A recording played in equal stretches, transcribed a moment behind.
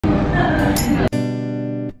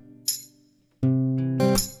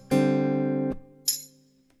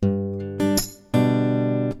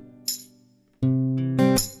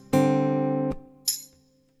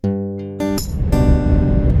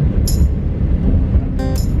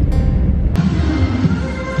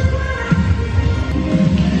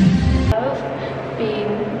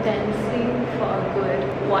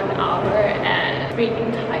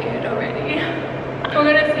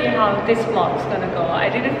We're gonna see how this vlog's gonna go. I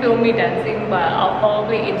didn't film me dancing, but I'll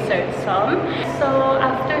probably insert some. So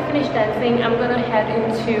after I finish dancing, I'm gonna head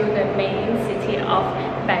into the main city of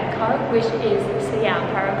Bangkok, which is Siam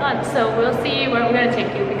Paragon. So we'll see where I'm gonna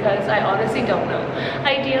take you because I honestly don't know.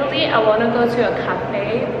 Ideally, I wanna go to a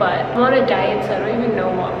cafe, but I'm on a diet, so I don't even know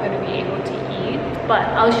what I'm gonna be able to eat. But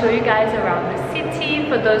I'll show you guys around the city.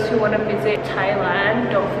 For those who wanna visit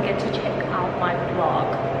Thailand, don't forget to check out my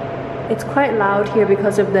vlog. It's quite loud here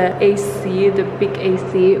because of the AC, the big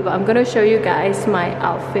AC, but I'm gonna show you guys my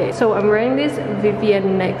outfit. So I'm wearing this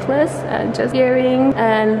Vivian necklace and just earring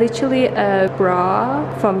and literally a bra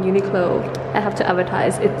from Uniqlo. I have to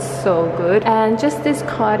advertise, it's so good. And just this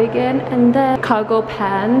cardigan and then cargo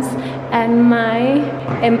pants and my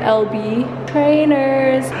MLB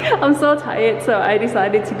trainers. I'm so tired, so I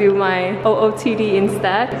decided to do my OOTD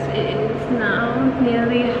instead. It is now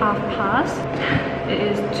nearly 30:30. It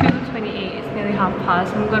is 2:28, it's nearly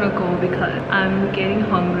 30:30. I'm gonna go because I'm getting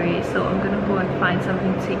hungry, so I'm gonna go and find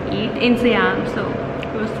something to eat in Siam. So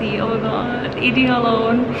we'll see. Oh my god, eating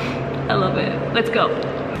alone, I love it. Let's go.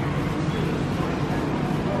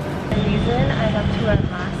 The reason I have to wear a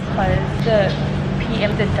mask because the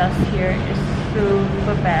PM, the dust here is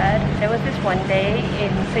super bad. There was this one day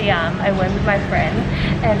in Siam, I went with my friend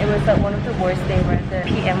and it was like one of the worst days where the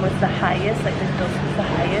PM was the highest, like the dust was the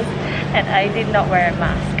highest, and I did not wear a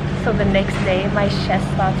mask. So the next day my chest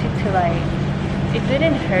started to like, it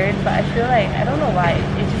didn't hurt, but I feel like, I don't know why,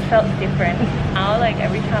 it just felt different. Now like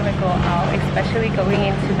every time I go out, especially going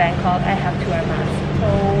into Bangkok, I have to wear a mask. So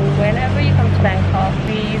whenever you come to Bangkok,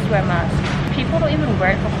 please wear a mask. People don't even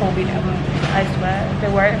wear it for COVID, I swear. They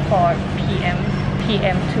wear it for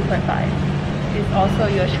PM 2.5. It's also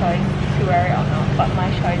your choice to wear it or not, but my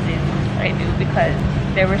choice is I do because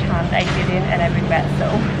there were times I didn't and I regret, so.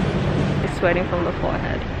 It's sweating from the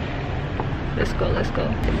forehead. Let's go, let's go.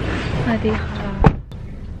 Adi.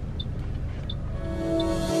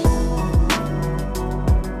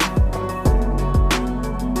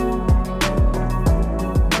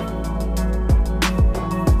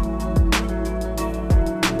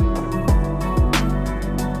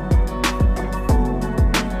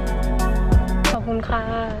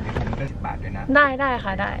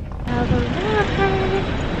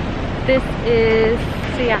 This is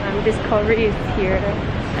Siam Discovery is here,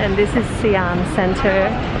 and this is Siam Center.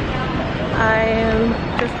 I am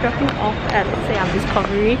just dropping off at Siam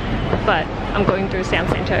Discovery, but I'm going through Siam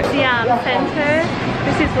Center. Siam Center,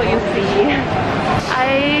 this is what you see.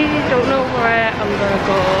 I don't know where I'm gonna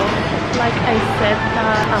go. Like I said,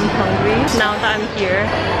 I'm hungry. Now that I'm here,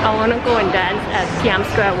 I wanna go and dance at Siam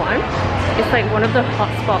Square 1. It's like one of the hot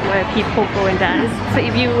spots where people go and dance. So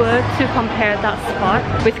if you were to compare that spot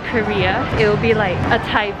with Korea, it will be like a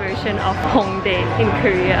Thai version of Hongdae in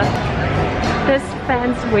Korea. There's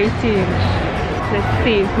fans waiting. Let's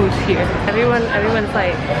see who's here. Everyone's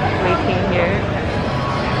like waiting here.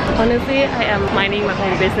 Honestly, I am minding my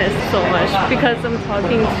own business so much because I'm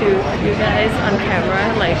talking to you guys on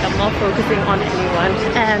camera. Like I'm not focusing on anyone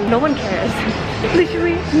and no one cares.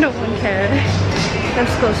 Literally no one cares.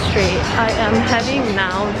 Let's go straight. I am heading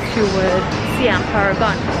now towards Siam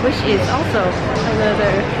Paragon, which is also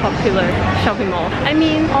another popular shopping mall. I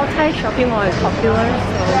mean, all Thai shopping mall is popular,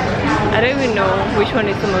 so I don't even know which one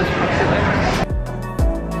is the most popular.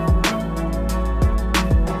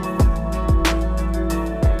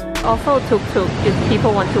 Also tuk-tuk, if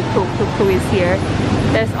people want tuk-tuk, tuk-tuk is here.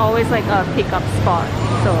 There's always like a pickup spot,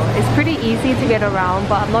 so it's pretty easy to get around,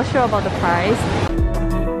 but I'm not sure about the price.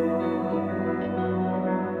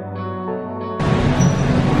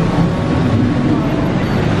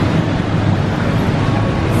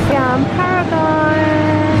 Siam Paragon!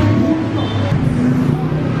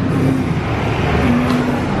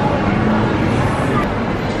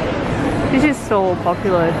 This is so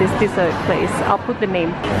popular, this dessert place. I'll put the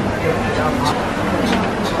name.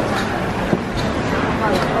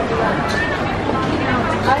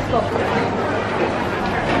 So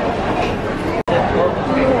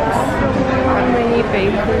many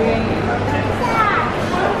bakeries.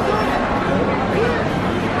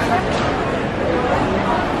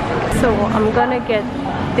 So I'm gonna get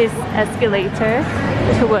this escalator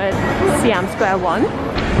towards Siam Square 1.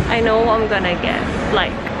 I know I'm gonna get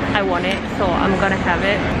like I want it, so I'm gonna have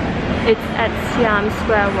it. It's at Siam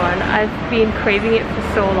Square 1. I've been craving it for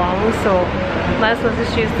so long, so might as well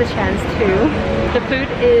just use the chance too. The food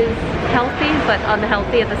is healthy but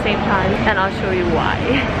unhealthy at the same time, and I'll show you why.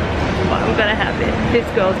 But I'm gonna have it. This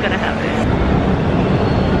girl's gonna have it.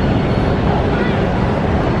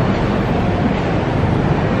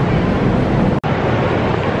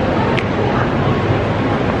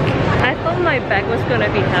 My bag was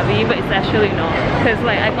gonna be heavy, but it's actually not, because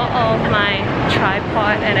like I got all of my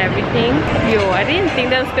tripod and everything. Yo, I didn't think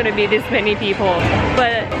there was gonna be this many people,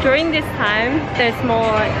 but during this time there's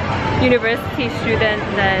more university students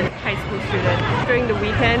than high school students. During the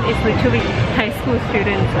weekend it's literally high school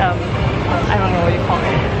students. I don't know what you call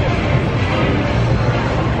it.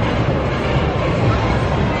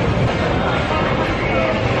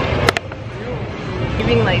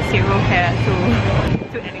 Giving like zero care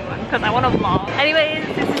to anyone because I want to vlog. Anyways,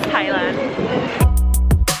 this is Thailand.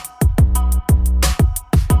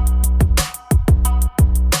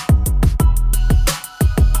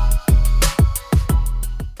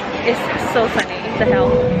 It's so sunny, the hell.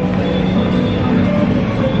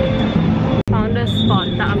 Found a spot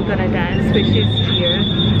that I'm gonna dance, which is here.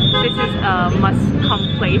 This is a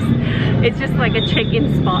must-come place. It's just like a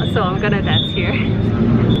check-in spot, so I'm gonna dance here.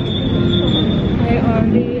 I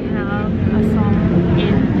already have a song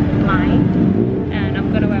in mind, and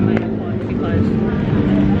I'm gonna wear my AirPods because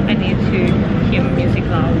I need to hear music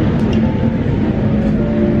loud.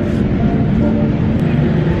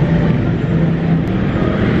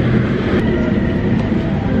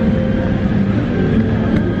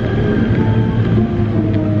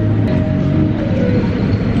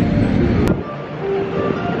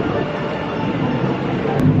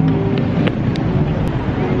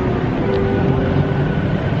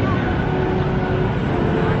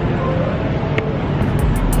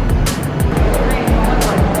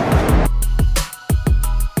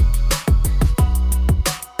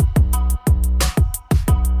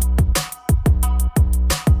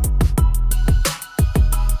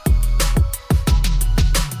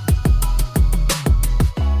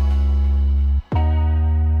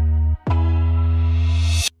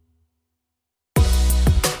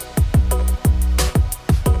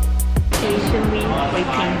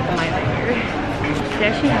 They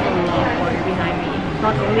actually have a long order behind me.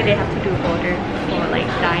 Not only they have to do order for like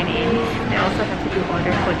dine-in, they also have to do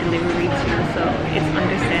order for delivery too, so it's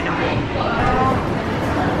understandable.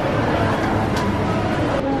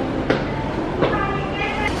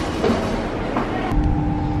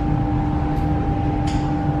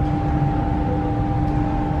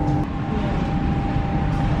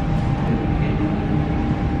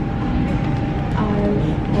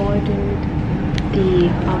 I've ordered the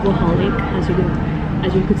alcoholic,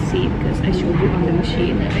 as you could see, because I showed you on the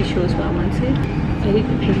machine. I chose what I wanted. I did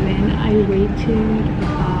the payment. I waited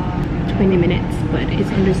about 20 minutes, but it's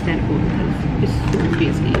understandable because it's so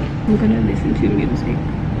busy. I'm gonna listen to music.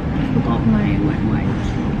 I forgot my wet wipes,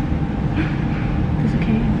 so it's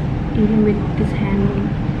okay. Even with this hand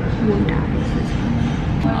won't die, so it's fine.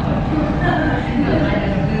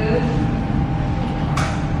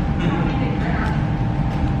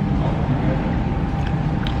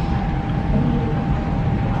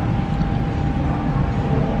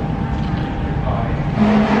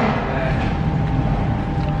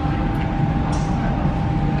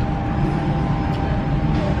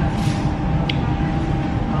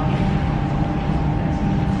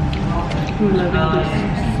 I'm loving this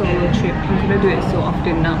solo trip. I'm gonna do it so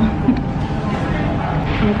often now.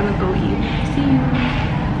 I'm gonna go eat. See you.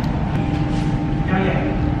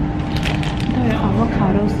 The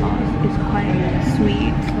avocado sauce is quite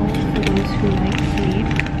sweet, so for those who like sweet,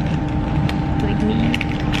 like me,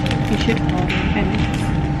 you should order. And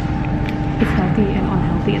it's healthy and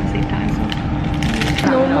unhealthy at the same time. So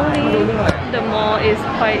normally the mall is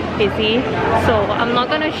quite busy, so I'm not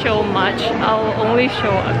gonna show much. I'll only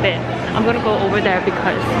show a bit. I'm gonna go over there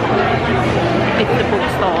because it's the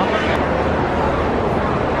bookstore.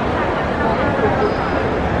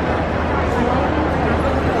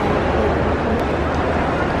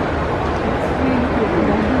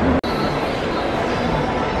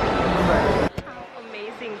 How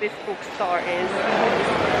amazing this bookstore is.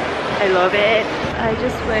 I love it. I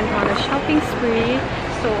just went on a shopping spree,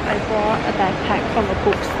 so I bought a backpack from a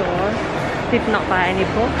bookstore. Did not buy any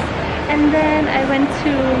books. And then I went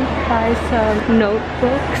to buy some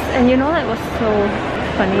notebooks, and you know what was so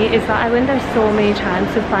funny is that I went there so many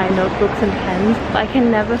times to find notebooks and pens, but I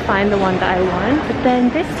can never find the one that I want. But then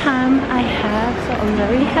this time I have, so I'm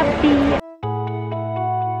very happy.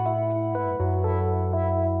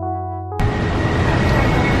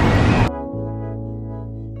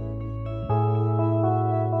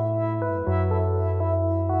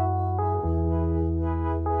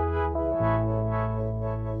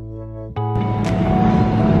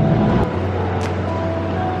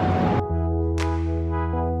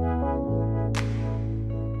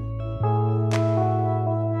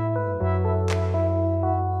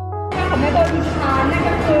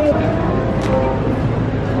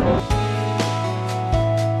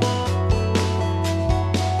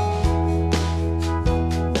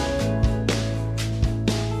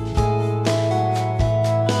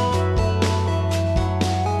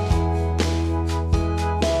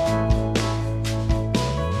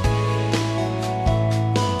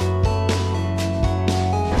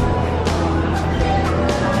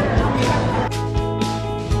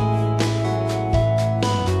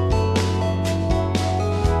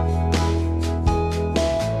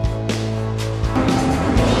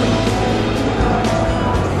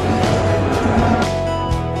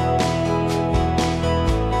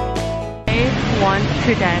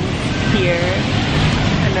 to dance here.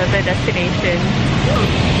 Another destination.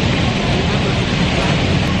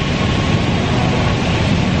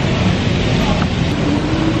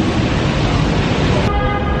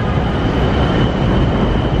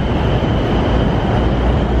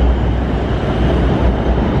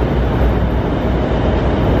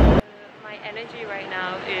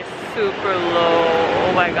 Super low.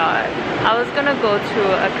 Oh my god. I was gonna go to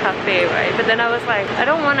a cafe, right? But then I was like, I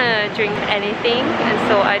don't want to drink anything, and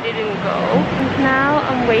so I didn't go. Now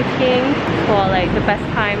I'm waiting for like the best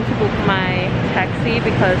time to book my taxi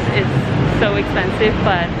because it's so expensive,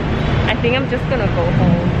 but I think I'm just gonna go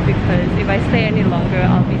home because if I stay any longer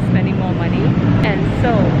I'll be spending more money. And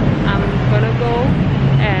so I'm gonna go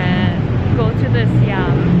and go to the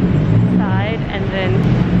Siam side and then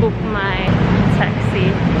book my taxi.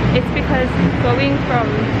 It's because going from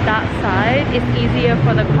that side it's easier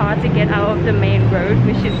for the car to get out of the main road,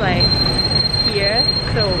 which is like here,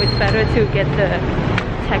 so it's better to get the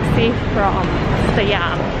taxi from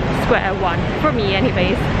Siam Square 1 for me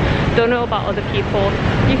anyways. Don't know about other people.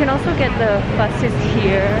 You can also get the buses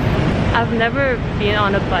here. I've never been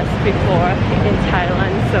on a bus before in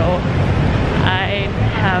Thailand, so I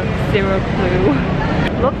have zero clue.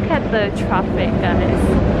 Look at the traffic, guys.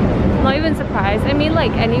 Not even surprised. I mean,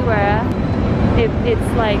 like anywhere, if it's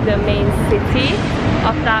like the main city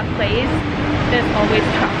of that place, there's always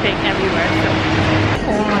traffic everywhere. So,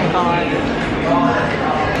 oh my god,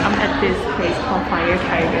 I'm at this place called Fire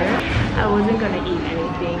Tiger. I wasn't gonna eat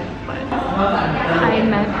anything, but I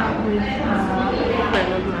met up with a friend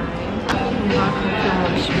of mine who not so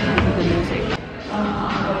much with the music.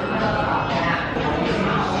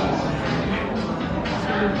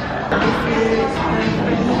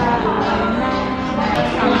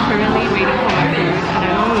 I'm currently waiting for my food and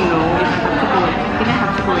I don't know if I have to go in. I think I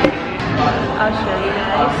have to go in. I'll show you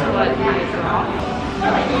guys what I got.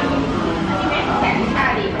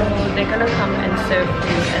 So they're gonna come and serve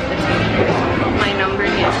food at the table. My number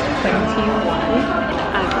is 21.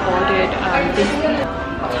 I've ordered this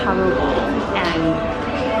taro and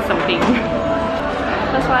something.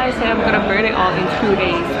 That's why I say I'm gonna burn it all in 2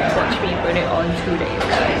 days. Watch me burn it all in 2 days,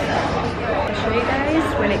 guys. I'll show you guys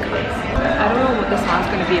when it comes. I don't know what the sound's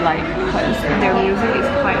gonna be like because their music is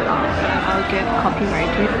quite loud. I'll get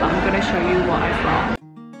copyrighted, but I'm gonna show you what I brought.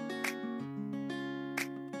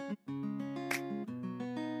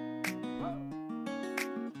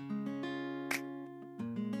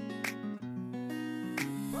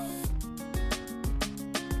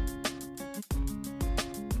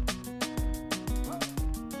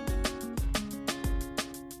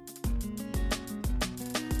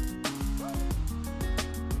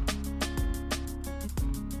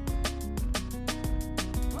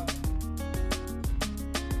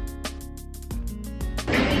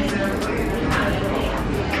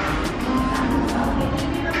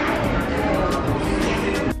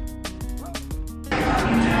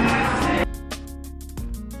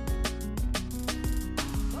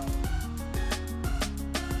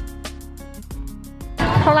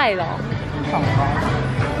 How much หรอ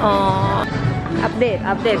 200 อ๋อ อัปเด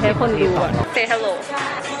ตให้คนดูอ่ะ Say hello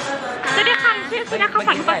สวัสดีค่ะชื่อคุณนะคะ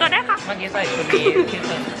ฝันขอตัวได้ค่ะเมื่อกี้ใส่ชุดนี้ที่ใ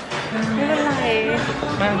ส่ไม่เป็นไร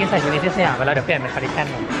เมื่อกี้ใส่ชุดนี้ที่สยามไปแล้วเดี๋ยวเปลี่ยนเป็นคาร์ดิแกน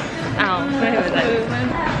อ้าวไม่เป็นไร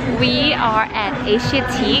We are at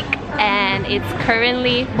asiatique and it's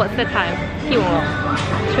currently what's the time กี่โมง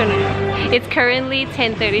ช่วงนี้ It's currently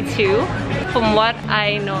 10:32. From what I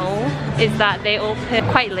know is that they open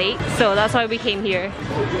quite late, so that's why we came here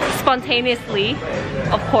spontaneously.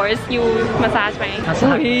 Of course, you massage ไหม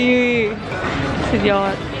สุดยอ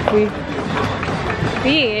ด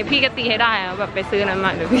นี่พี่ก็ตีให้ได้อะแบบไปซื้อนั้นม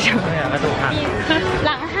าเดี๋ยวพี่จะกระดูกหักห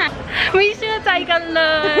ลังหักไม่เชื่อใจกันเล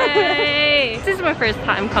ย This is my first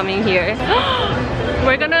time coming here.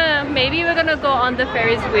 Maybe we're gonna go on the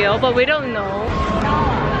Ferris wheel, but we don't know.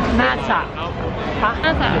 น่าจะ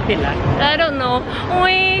ผิดแล้ว I don't know. โอ้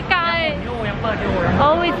ยกายยังเปิดอยู่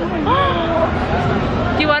Oh,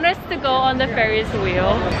 do you want us to go on the Ferris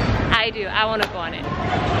wheel? I do. I want to go on it.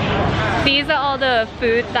 These are all the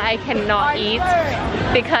food that I cannot eat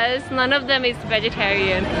because none of them is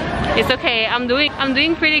vegetarian. It's okay. I'm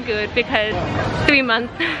doing pretty good because 3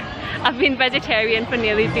 months. I've been vegetarian for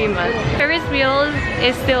nearly 3 months. Ferris wheels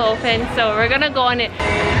is still open, so we're gonna go on it.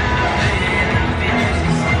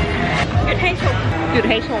 หยุด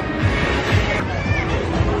ให้ชม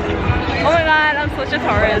Oh my god, I'm such a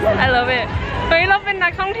tourist. I love it. เฮ้ยเราเป็นนั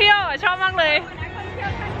กท่องเที่ยวอ่ะชอบมากเลย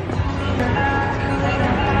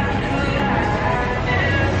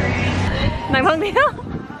นักท่องเที่ยว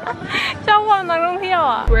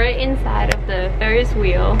We're inside of the Ferris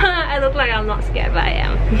wheel. I look like I'm not scared, but I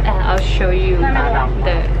am. And I'll show you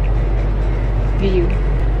the view.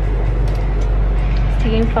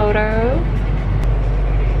 Taking photo.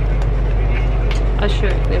 I'll show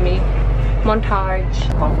you. Let me montage.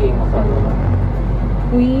 ห้องเพลงของเขา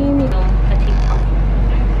We need a TikTok.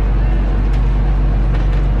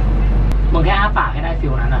 มึงแค่อ้าปากให้ได้ฟิ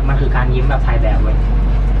ลนั้นอ่ะมันคือการยิ้มแบบถ่ายแบบเว้ย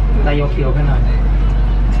แต่ยกคิ้วขึ้นหน่อย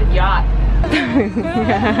สุดยอด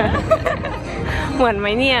เหมือนไหม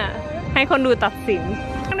เนี่ย ให้คนดูตัดสิน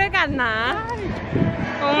ด้วยกันนะ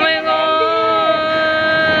Oh my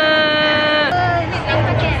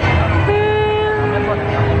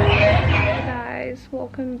god.Guys,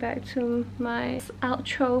 welcome back to my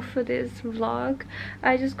outro for this vlog.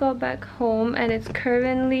 I just got back home and it's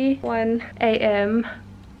currently 1 a.m.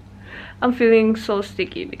 I'm feeling so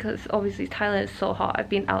sticky because obviously Thailand is so hot.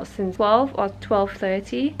 I've been out since 12 or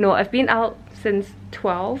 12:30. No, I've been out since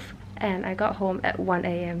 12 and I got home at 1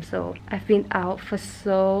 a.m. So I've been out for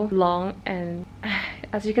so long and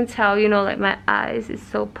as you can tell, you know, like my eyes is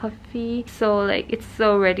so puffy. So like it's so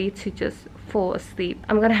ready to just fall asleep.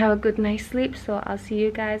 I'm gonna have a good night's sleep, so I'll see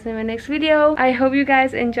you guys in my next video. I hope you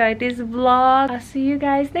guys enjoyed this vlog. I'll see you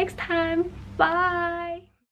guys next time. Bye.